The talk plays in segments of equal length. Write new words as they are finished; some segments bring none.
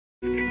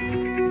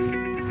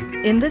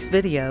In this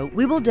video,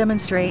 we will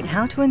demonstrate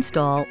how to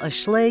install a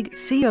Schlage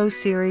CO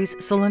Series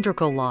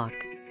cylindrical lock.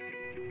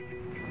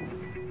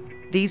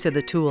 These are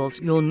the tools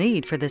you'll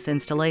need for this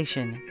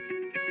installation.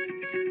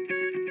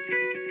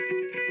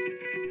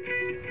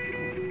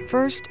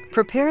 First,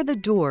 prepare the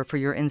door for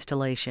your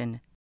installation.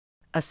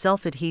 A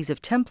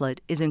self-adhesive template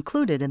is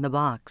included in the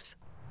box.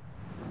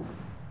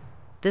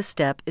 This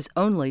step is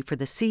only for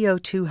the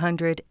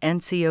CO200 and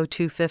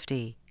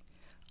CO250.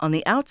 On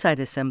the outside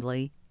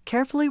assembly,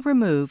 carefully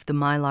remove the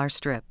mylar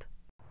strip.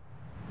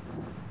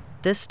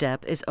 This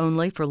step is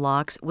only for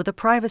locks with a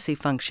privacy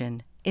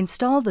function.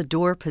 Install the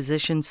door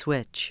position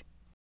switch.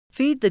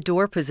 Feed the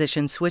door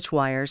position switch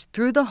wires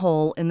through the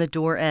hole in the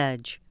door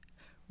edge.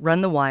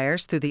 Run the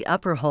wires through the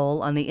upper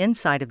hole on the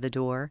inside of the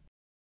door.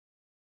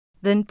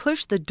 Then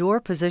push the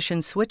door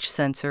position switch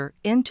sensor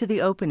into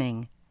the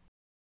opening.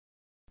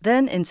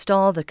 Then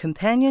install the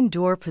companion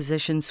door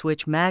position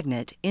switch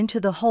magnet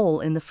into the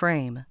hole in the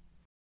frame.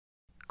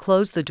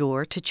 Close the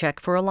door to check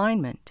for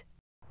alignment.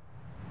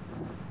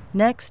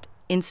 Next,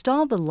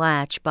 install the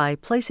latch by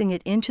placing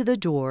it into the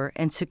door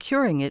and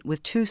securing it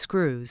with 2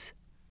 screws.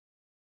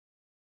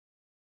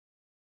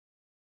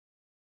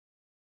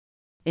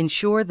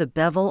 Ensure the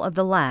bevel of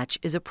the latch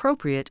is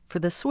appropriate for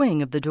the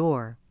swing of the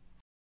door.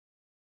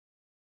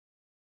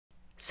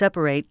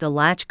 Separate the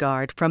latch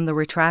guard from the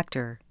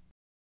retractor.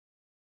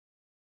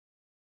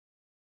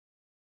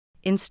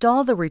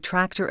 Install the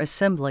retractor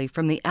assembly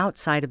from the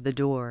outside of the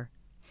door.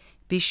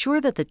 Be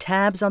sure that the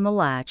tabs on the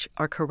latch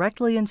are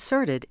correctly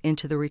inserted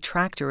into the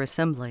retractor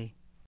assembly.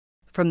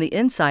 From the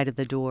inside of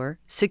the door,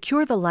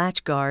 secure the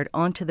latch guard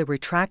onto the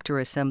retractor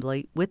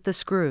assembly with the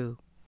screw.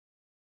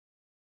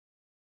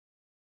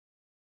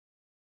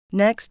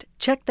 Next,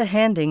 check the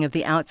handing of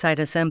the outside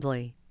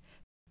assembly.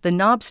 The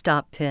knob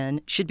stop pin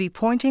should be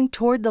pointing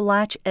toward the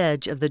latch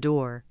edge of the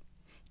door.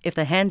 If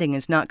the handing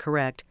is not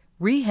correct,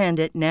 rehand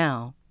it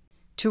now.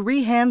 To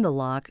rehand the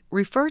lock,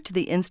 refer to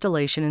the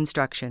installation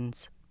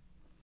instructions.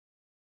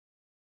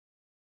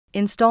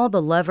 Install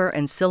the lever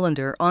and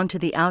cylinder onto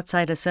the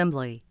outside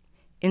assembly.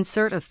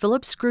 Insert a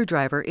Phillips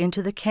screwdriver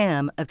into the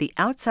cam of the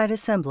outside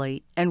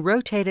assembly and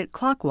rotate it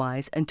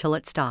clockwise until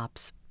it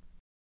stops.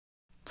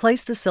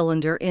 Place the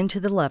cylinder into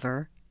the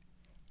lever,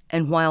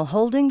 and while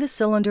holding the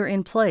cylinder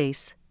in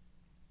place,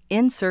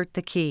 insert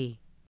the key.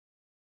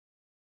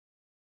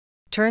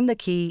 Turn the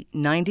key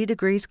 90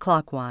 degrees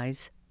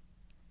clockwise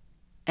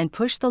and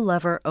push the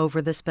lever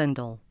over the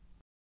spindle.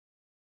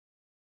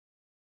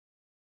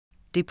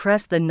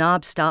 Depress the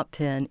knob stop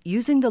pin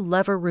using the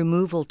lever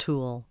removal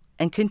tool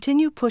and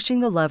continue pushing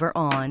the lever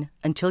on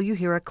until you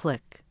hear a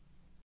click.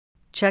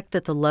 Check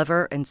that the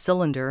lever and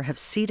cylinder have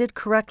seated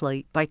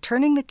correctly by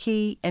turning the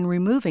key and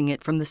removing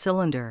it from the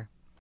cylinder.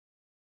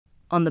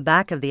 On the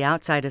back of the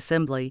outside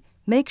assembly,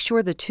 make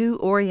sure the 2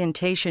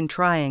 orientation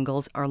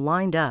triangles are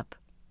lined up.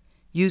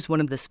 Use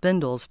one of the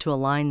spindles to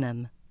align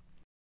them.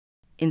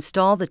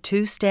 Install the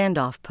 2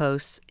 standoff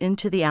posts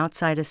into the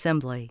outside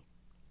assembly.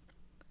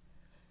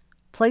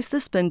 Place the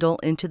spindle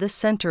into the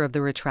center of the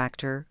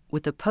retractor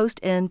with the post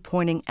end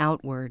pointing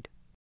outward.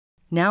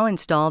 Now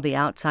install the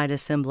outside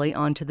assembly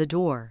onto the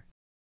door.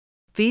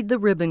 Feed the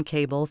ribbon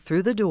cable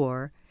through the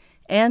door,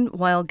 and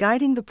while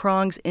guiding the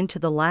prongs into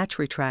the latch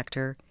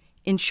retractor,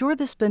 ensure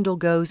the spindle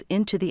goes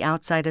into the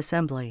outside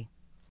assembly.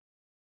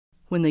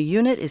 When the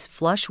unit is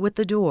flush with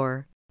the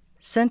door,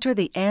 center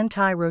the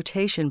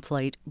anti-rotation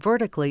plate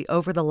vertically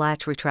over the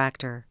latch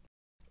retractor.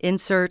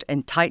 Insert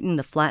and tighten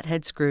the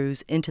flathead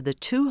screws into the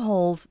 2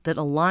 holes that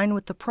align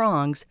with the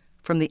prongs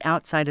from the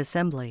outside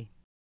assembly.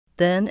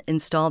 Then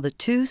install the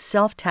 2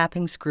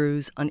 self-tapping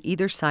screws on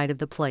either side of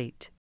the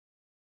plate.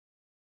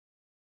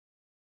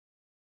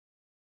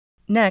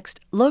 Next,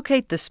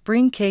 locate the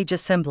spring cage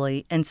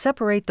assembly and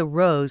separate the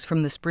rows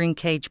from the spring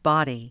cage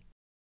body.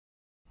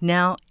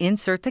 Now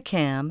insert the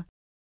cam,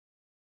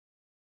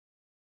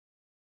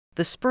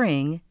 the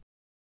spring,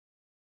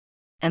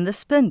 and the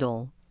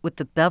spindle with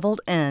the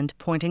beveled end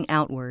pointing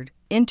outward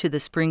into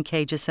the spring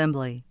cage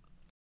assembly.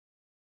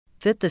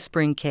 Fit the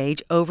spring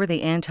cage over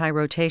the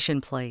anti-rotation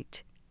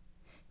plate.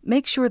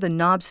 Make sure the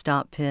knob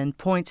stop pin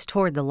points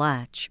toward the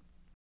latch.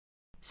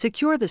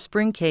 Secure the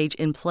spring cage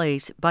in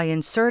place by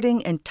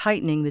inserting and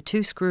tightening the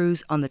 2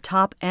 screws on the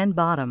top and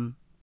bottom.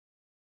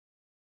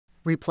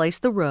 Replace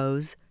the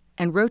rows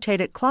and rotate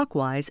it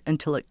clockwise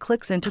until it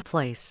clicks into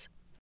place.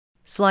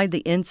 Slide the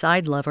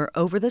inside lever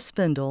over the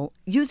spindle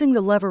using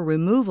the lever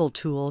removal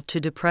tool to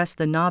depress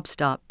the knob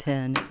stop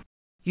pin.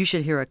 You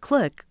should hear a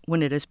click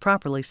when it is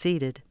properly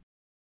seated.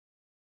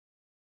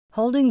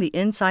 Holding the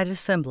inside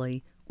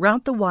assembly,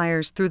 route the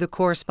wires through the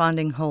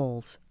corresponding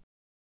holes.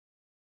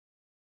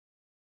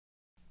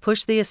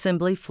 Push the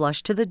assembly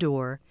flush to the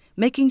door,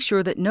 making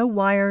sure that no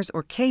wires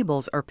or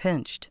cables are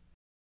pinched.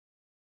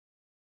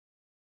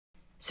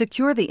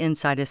 Secure the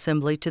inside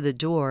assembly to the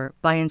door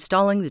by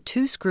installing the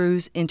 2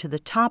 screws into the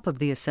top of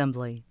the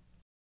assembly.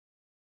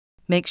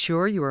 Make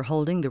sure you are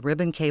holding the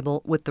ribbon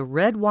cable with the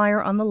red wire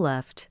on the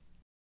left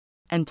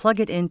and plug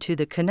it into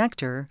the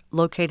connector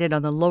located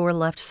on the lower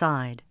left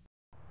side.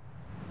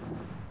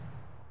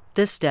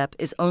 This step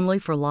is only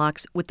for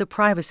locks with the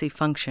privacy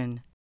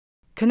function.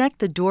 Connect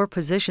the door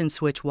position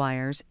switch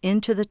wires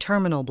into the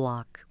terminal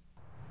block.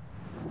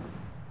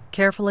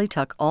 Carefully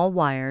tuck all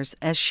wires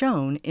as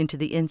shown into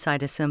the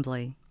inside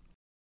assembly.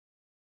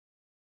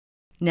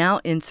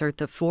 Now insert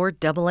the 4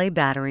 AA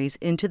batteries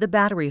into the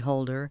battery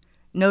holder,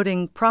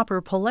 noting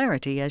proper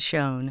polarity as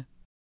shown.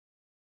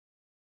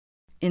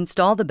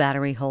 Install the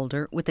battery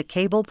holder with the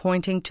cable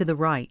pointing to the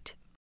right.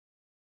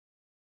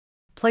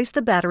 Place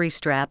the battery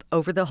strap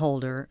over the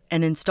holder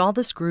and install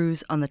the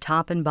screws on the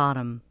top and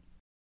bottom.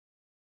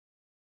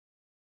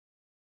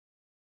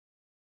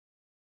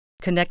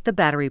 Connect the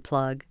battery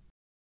plug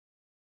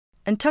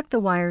and tuck the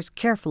wires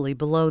carefully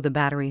below the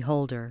battery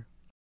holder.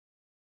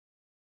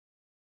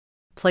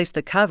 Place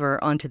the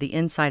cover onto the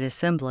inside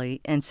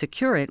assembly and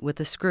secure it with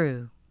a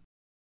screw.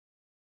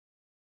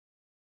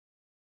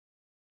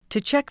 To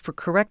check for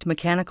correct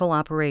mechanical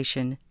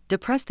operation,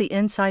 depress the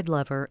inside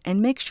lever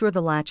and make sure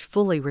the latch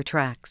fully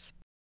retracts.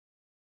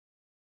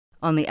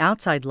 On the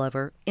outside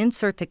lever,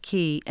 insert the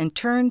key and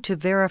turn to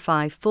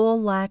verify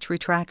full latch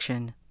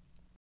retraction.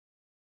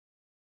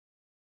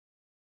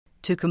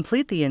 To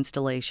complete the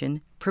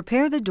installation,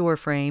 prepare the door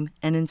frame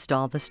and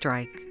install the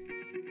strike.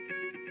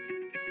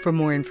 For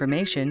more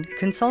information,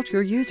 consult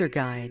your user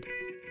guide.